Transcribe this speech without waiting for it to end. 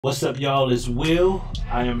What's up, y'all? It's Will.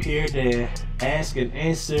 I am here to ask and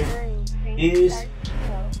answer, is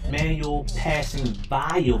manual passing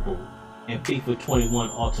viable in FIFA 21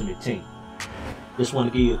 Ultimate Team? Just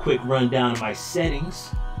want to give you a quick rundown of my settings.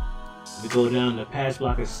 We go down to pass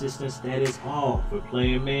block assistance, that is off. We're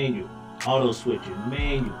playing manual. Auto switching,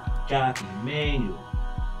 manual. Jockey, manual.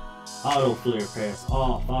 Auto flare pass,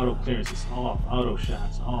 off. Auto clearances, off. Auto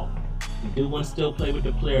shots, off. You do want to still play with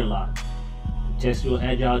the player lock. Contextual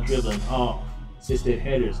agile dribbling, off. Assisted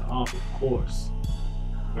headers, off, of course.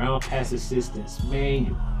 Ground pass assistance,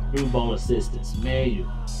 manual. Through ball assistance,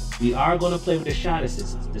 manual. We are going to play with the shot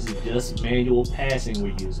assistance. This is just manual passing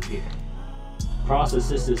we're using here. Cross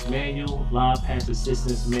assistance manual, lob pass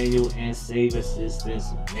assistance manual, and save assistance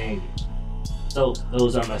manual. So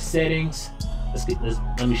those are my settings.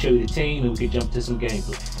 Let me show you the team and we can jump to some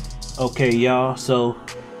gameplay. Okay, y'all, so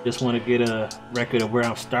just want to get a record of where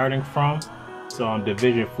I'm starting from. So I'm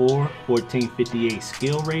Division 4, 1458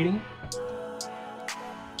 skill rating.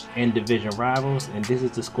 And Division Rivals, and this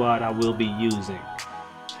is the squad I will be using.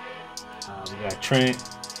 We got Trent,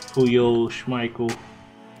 Puyol, Schmeichel,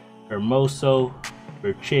 Hermoso,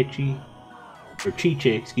 Berchiche,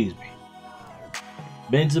 excuse me.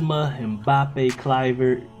 Benzema, Mbappe,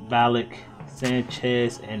 Kluivert, Ballack,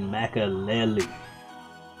 Sanchez, and Makaleli.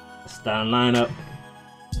 Starting lineup.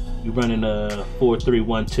 We're running a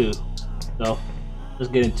 4-3-1-2. So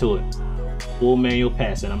let's get into it. Full manual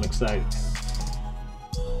passing. I'm excited.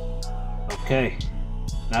 Okay,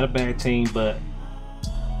 not a bad team, but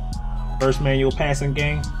first manual passing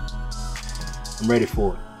game. I'm ready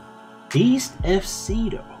for it. Beast FC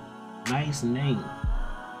though. Nice name.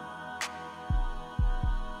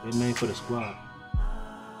 Good name for the squad.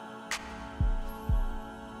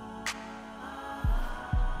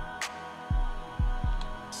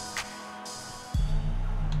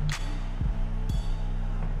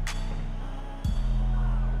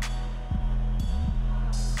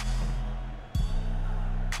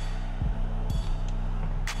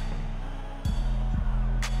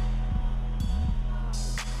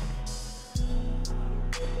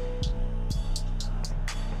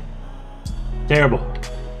 Terrible.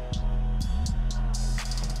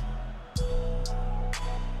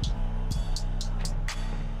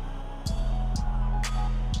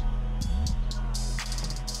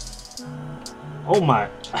 Oh my.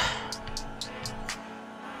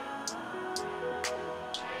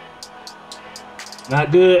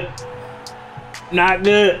 Not good. Not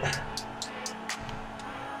good.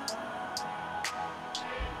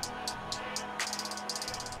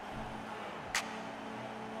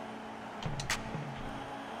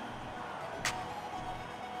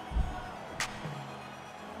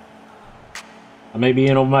 I may be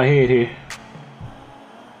in over my head here.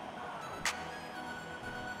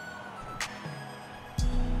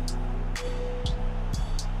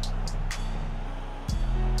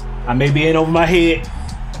 I may be in over my head.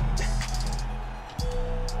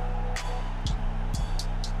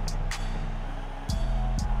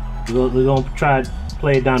 We're gonna try to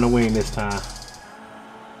play it down the wing this time.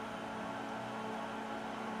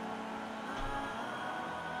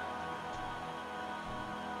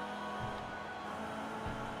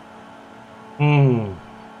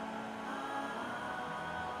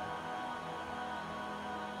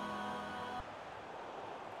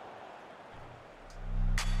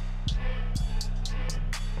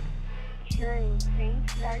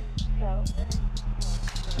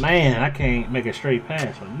 Man, I can't make a straight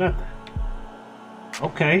pass for nothing.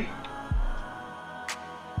 Okay.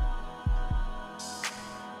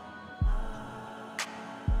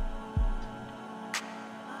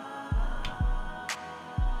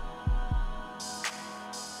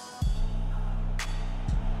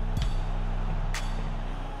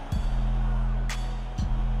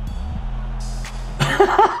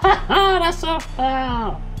 That's a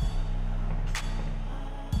foul.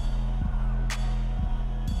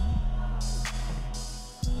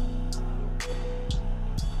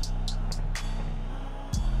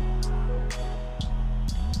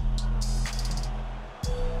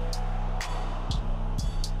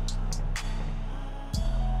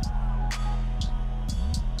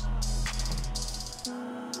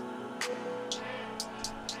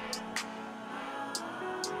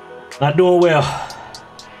 Not doing well.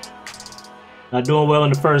 Not doing well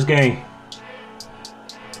in the first game.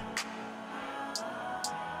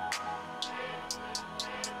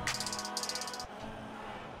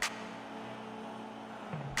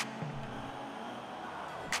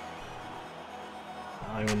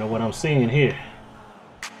 I don't even know what I'm seeing here.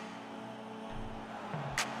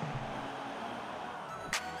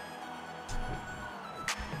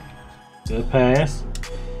 Good pass.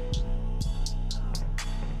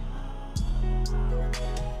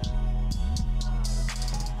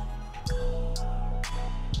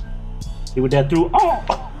 See what that threw? Oh,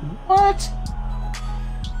 what?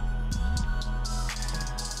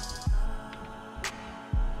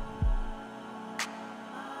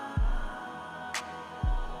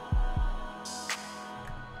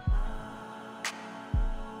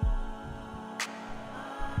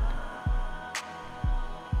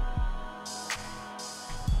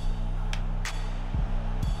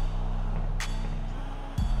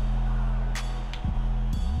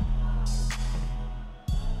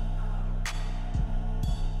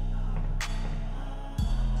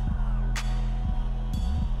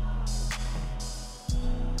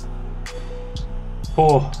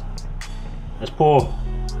 Poor. That's poor.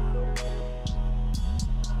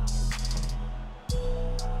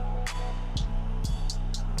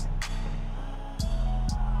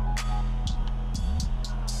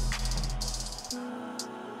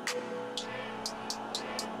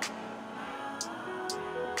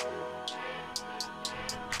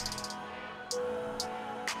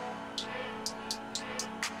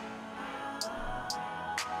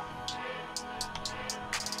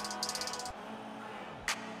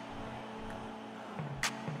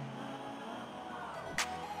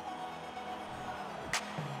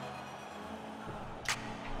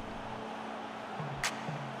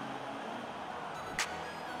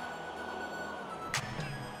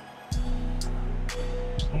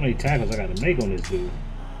 How many tackles I gotta make on this dude?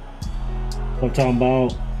 I'm talking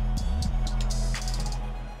about.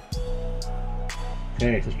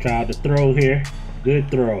 Okay, let's try the throw here. Good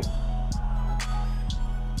throw.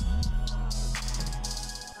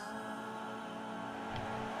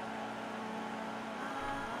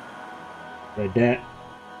 Like that.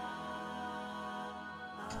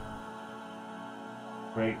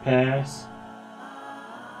 Great pass.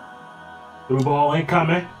 Through ball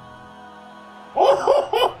incoming.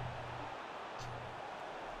 Oh!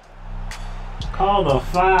 Call the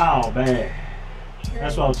foul, man.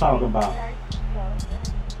 That's what I'm talking about.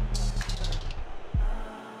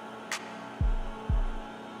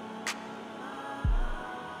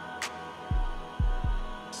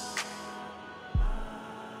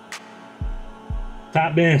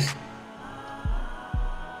 Top bench.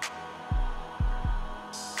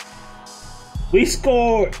 We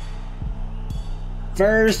scored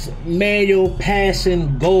first manual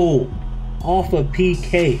passing goal off of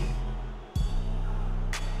PK.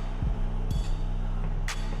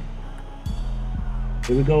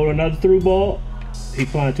 Here we go with another through ball. He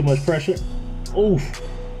applying too much pressure. Oof.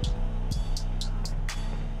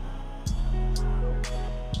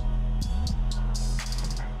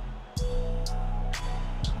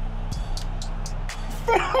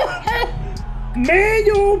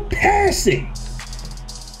 Manual passing.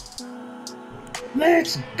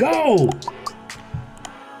 Let's go.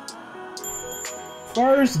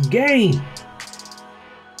 First game.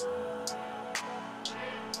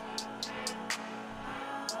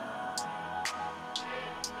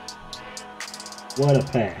 What a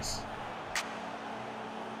pass.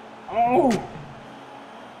 Oh.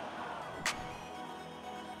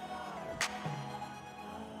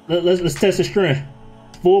 Let's test the strength.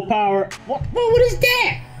 Full power. What is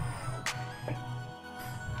that?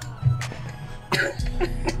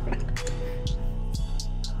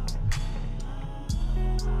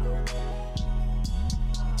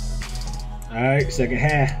 All right, second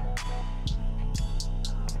half.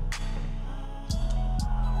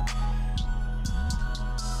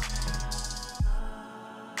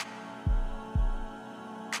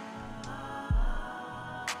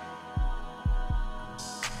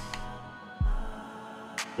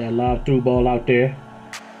 That lob through ball out there.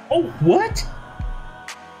 Oh, what?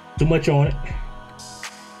 Too much on it.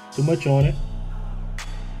 Too much on it.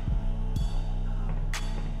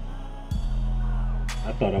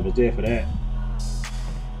 I thought I was there for that.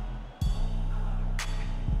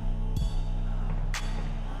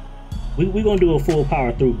 We're gonna do a full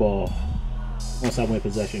power through ball once I win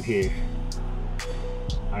possession here.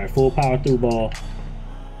 All right, full power through ball.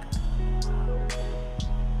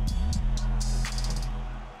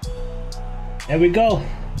 There we go.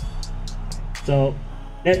 So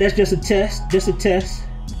that's just a test, just a test.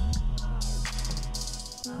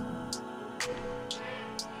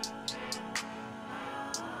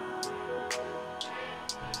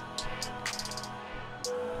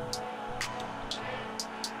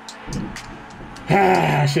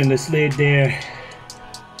 I shouldn't have slid there.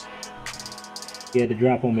 He had to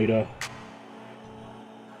drop on me though.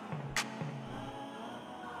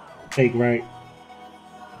 Take right.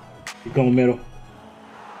 You go middle.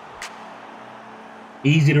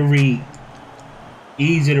 Easy to read.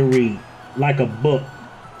 Easy to read. Like a book.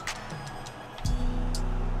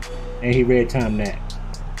 And he read time that.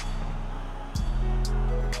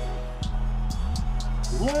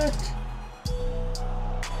 What?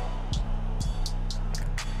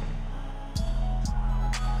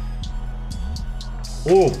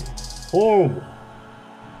 Oh, horrible.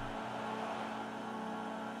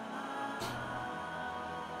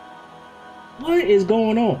 What is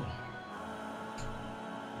going on?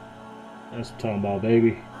 That's what I'm talking about,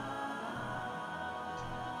 baby.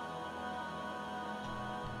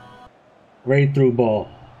 Right through ball.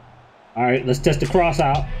 All right, let's test the cross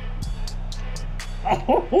out.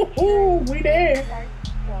 Oh, we there.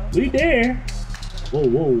 We there. Whoa,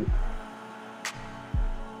 whoa.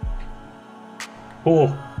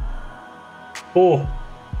 Pull. Pull.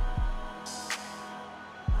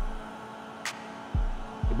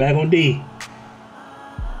 Get back on D.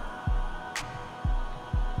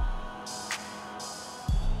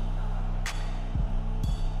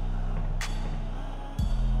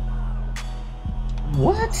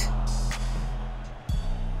 What?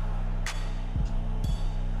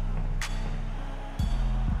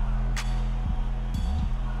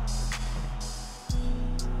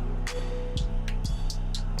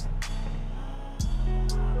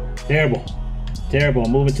 Terrible. Terrible.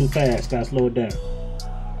 I'm moving too fast. Gotta slow it down.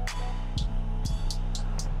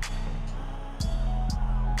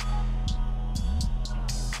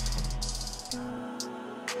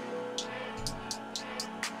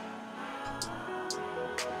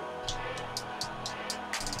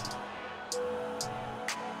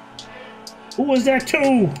 Who was that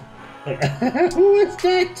to? Who is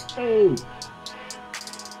that to?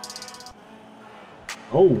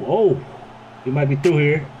 Oh. You might be through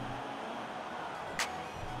here.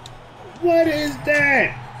 What is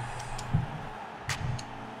that?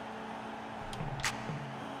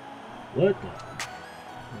 What the?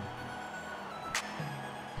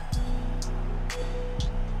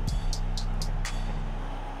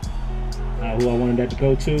 Who I wanted that to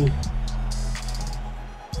go to?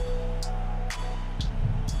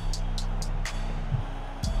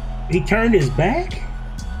 He turned his back?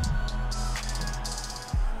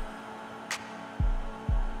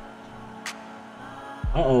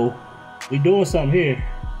 Uh-oh. We doing something here.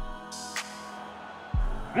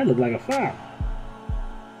 That looked like a foul.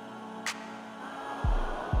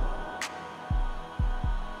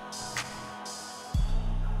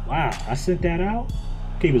 Wow, I sent that out?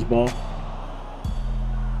 Keep his ball.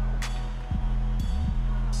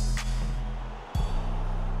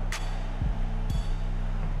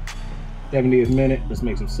 '70th minute, let's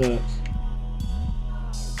make some subs.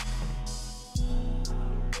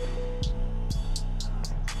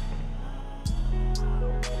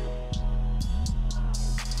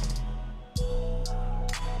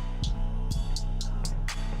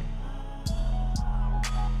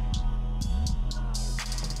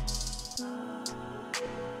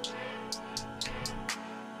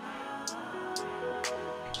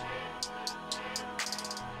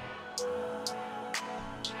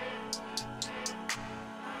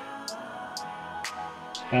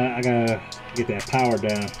 I gotta get that power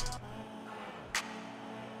down.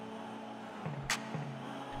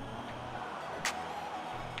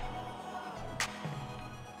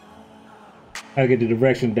 Gotta get the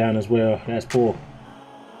direction down as well. That's poor.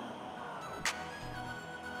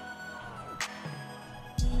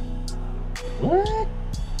 What?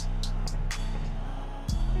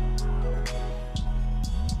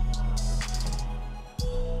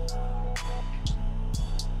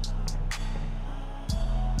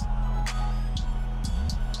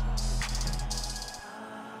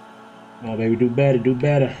 Come on, baby, do better, do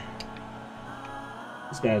better.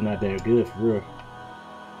 This guy's not that good for real.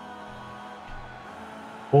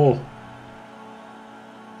 Oh.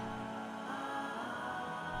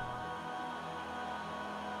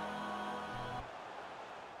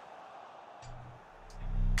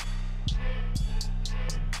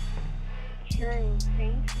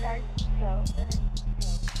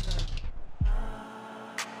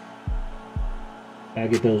 Gotta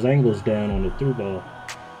get those angles down on the through ball.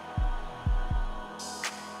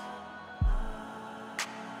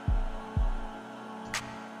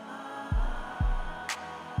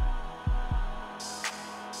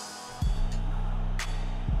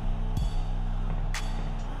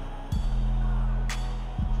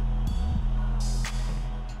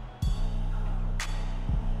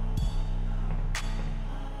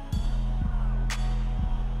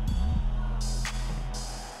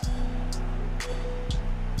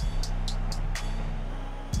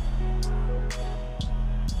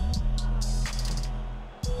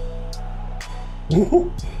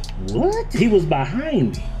 What? He was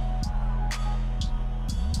behind me.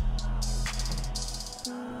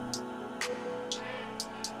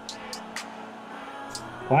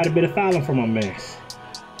 Quite a bit of fouling from my man.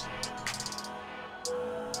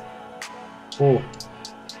 4.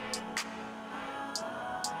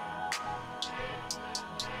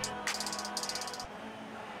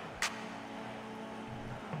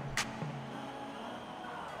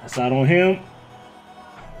 That's out on him.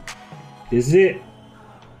 This is it.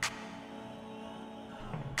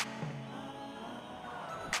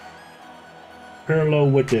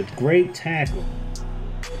 Pirlo with the great tackle.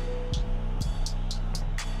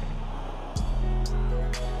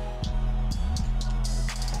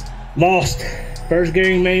 Lost. First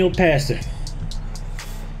game manual passing.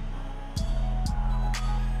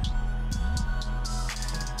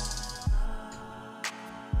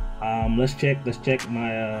 Let's check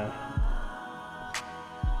my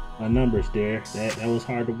my numbers there. That was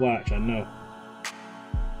hard to watch, I know.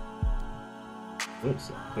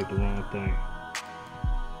 Whoops, I clicked the wrong thing.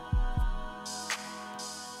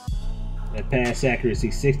 That pass accuracy,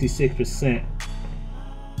 66%.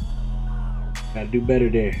 Gotta do better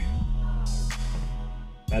there.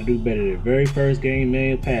 Gotta do better there. Very first game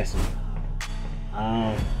manual passing.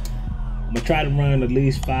 I'm gonna try to run at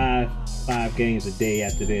least five games a day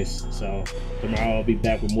after this. So tomorrow I'll be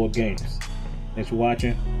back with more games. Thanks for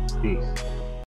watching. Peace.